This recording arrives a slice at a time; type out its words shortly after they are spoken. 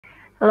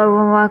Hello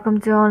and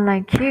welcome to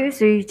Online Q's,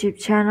 the YouTube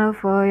channel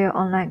for your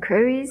online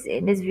queries.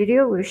 In this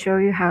video, we'll show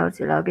you how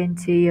to log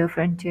into your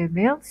Frontier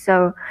Mail.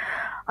 So,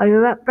 on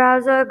your web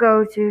browser,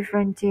 go to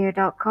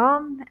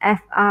frontier.com,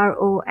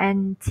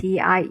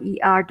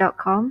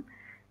 frontier.com.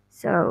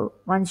 So,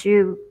 once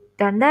you've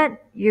done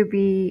that, you'll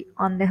be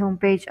on the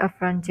homepage of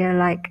Frontier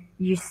like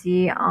you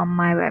see on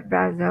my web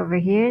browser over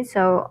here.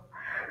 So,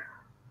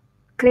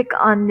 click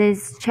on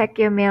this check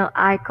your mail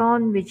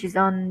icon, which is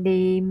on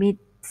the mid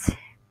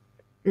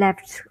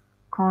left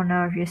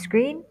corner of your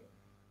screen.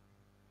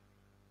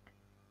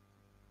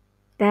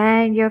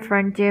 Then your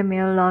Frontier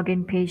Mail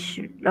login page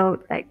should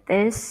load like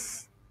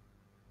this.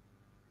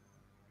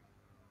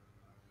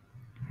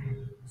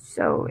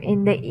 So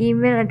in the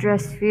email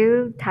address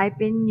field,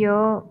 type in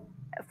your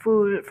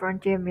full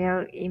Frontier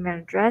Mail email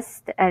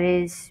address, that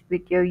is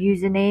with your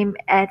username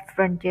at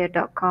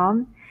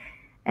frontier.com.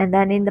 And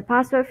then in the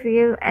password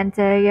field,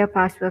 enter your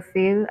password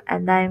field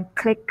and then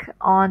click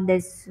on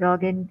this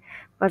login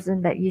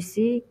button that you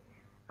see.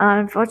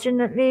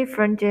 Unfortunately,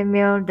 Frontier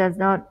Mail does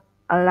not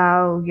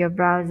allow your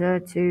browser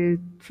to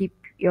keep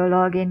your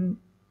login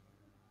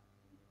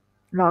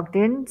logged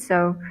in,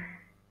 so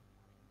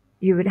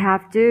you would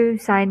have to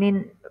sign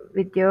in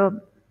with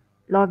your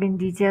login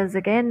details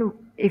again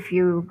if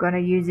you're gonna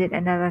use it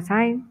another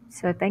time.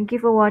 So thank you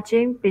for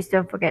watching. Please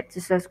don't forget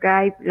to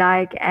subscribe,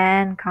 like,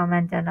 and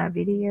comment on our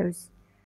videos.